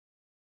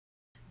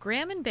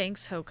Graham and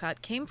Banks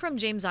Hokut came from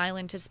James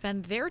Island to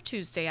spend their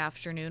Tuesday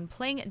afternoon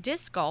playing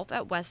disc golf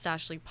at West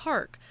Ashley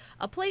Park,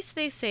 a place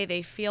they say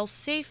they feel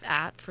safe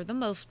at for the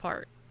most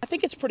part. I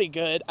think it's pretty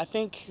good. I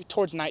think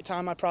towards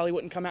nighttime I probably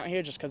wouldn't come out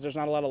here just because there's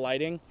not a lot of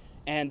lighting,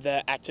 and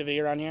the activity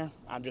around here,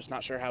 I'm just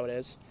not sure how it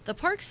is. The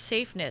park's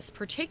safeness,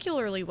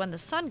 particularly when the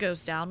sun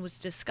goes down, was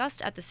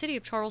discussed at the City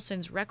of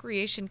Charleston's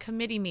Recreation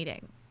Committee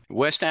meeting.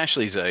 West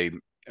Ashley's a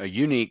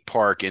unique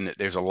park in that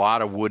there's a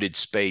lot of wooded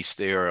space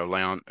there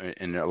around,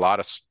 and a lot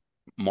of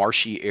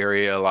marshy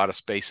area, a lot of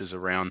spaces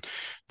around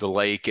the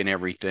lake and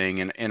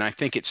everything. And I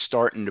think it's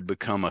starting to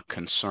become a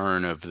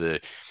concern of the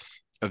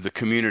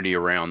community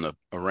around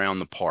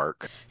the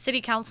park.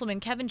 City Councilman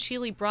Kevin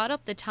Sheely brought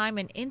up the time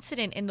an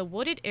incident in the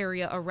wooded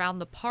area around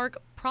the park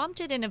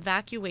prompted an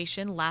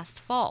evacuation last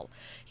fall.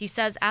 He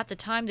says at the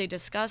time they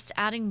discussed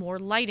adding more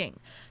lighting.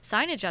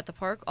 Signage at the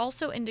park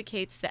also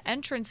indicates the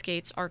entrance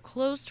gates are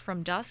closed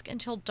from dusk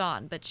until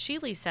dawn, but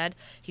Sheely said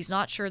he's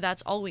not sure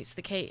that's always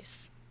the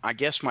case. I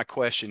guess my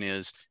question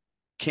is,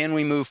 can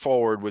we move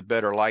forward with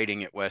better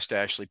lighting at West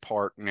Ashley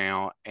Park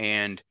now?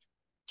 And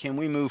can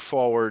we move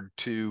forward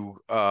to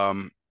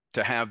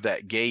have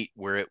that gate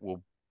where it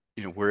will,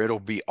 where it'll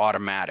be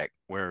automatic,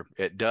 where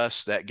at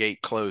dusk that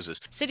gate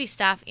closes? City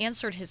staff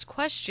answered his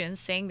questions,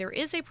 saying there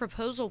is a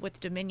proposal with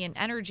Dominion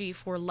Energy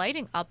for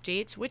lighting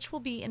updates, which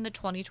will be in the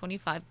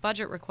 2025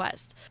 budget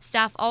request.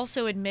 Staff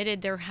also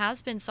admitted there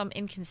has been some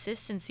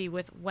inconsistency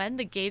with when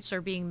the gates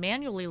are being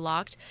manually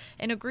locked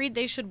and agreed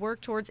they should work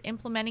towards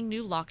implementing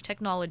new lock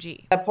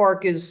technology. That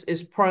park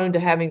is prone to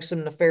having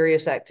some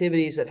nefarious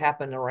activities that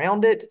happen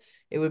around it.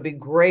 It would be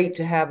great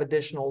to have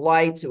additional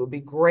lights. It would be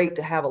great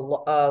to have a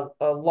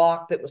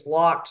lock that was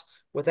locked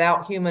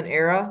without human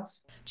error.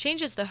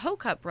 Changes the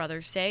Hokut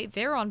brothers say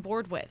they're on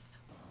board with.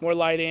 More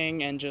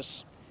lighting and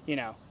just,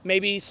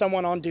 maybe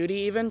someone on duty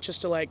even,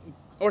 just to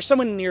or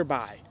someone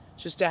nearby,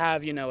 just to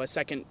have, a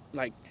second,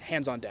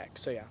 hands on deck.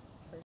 So yeah.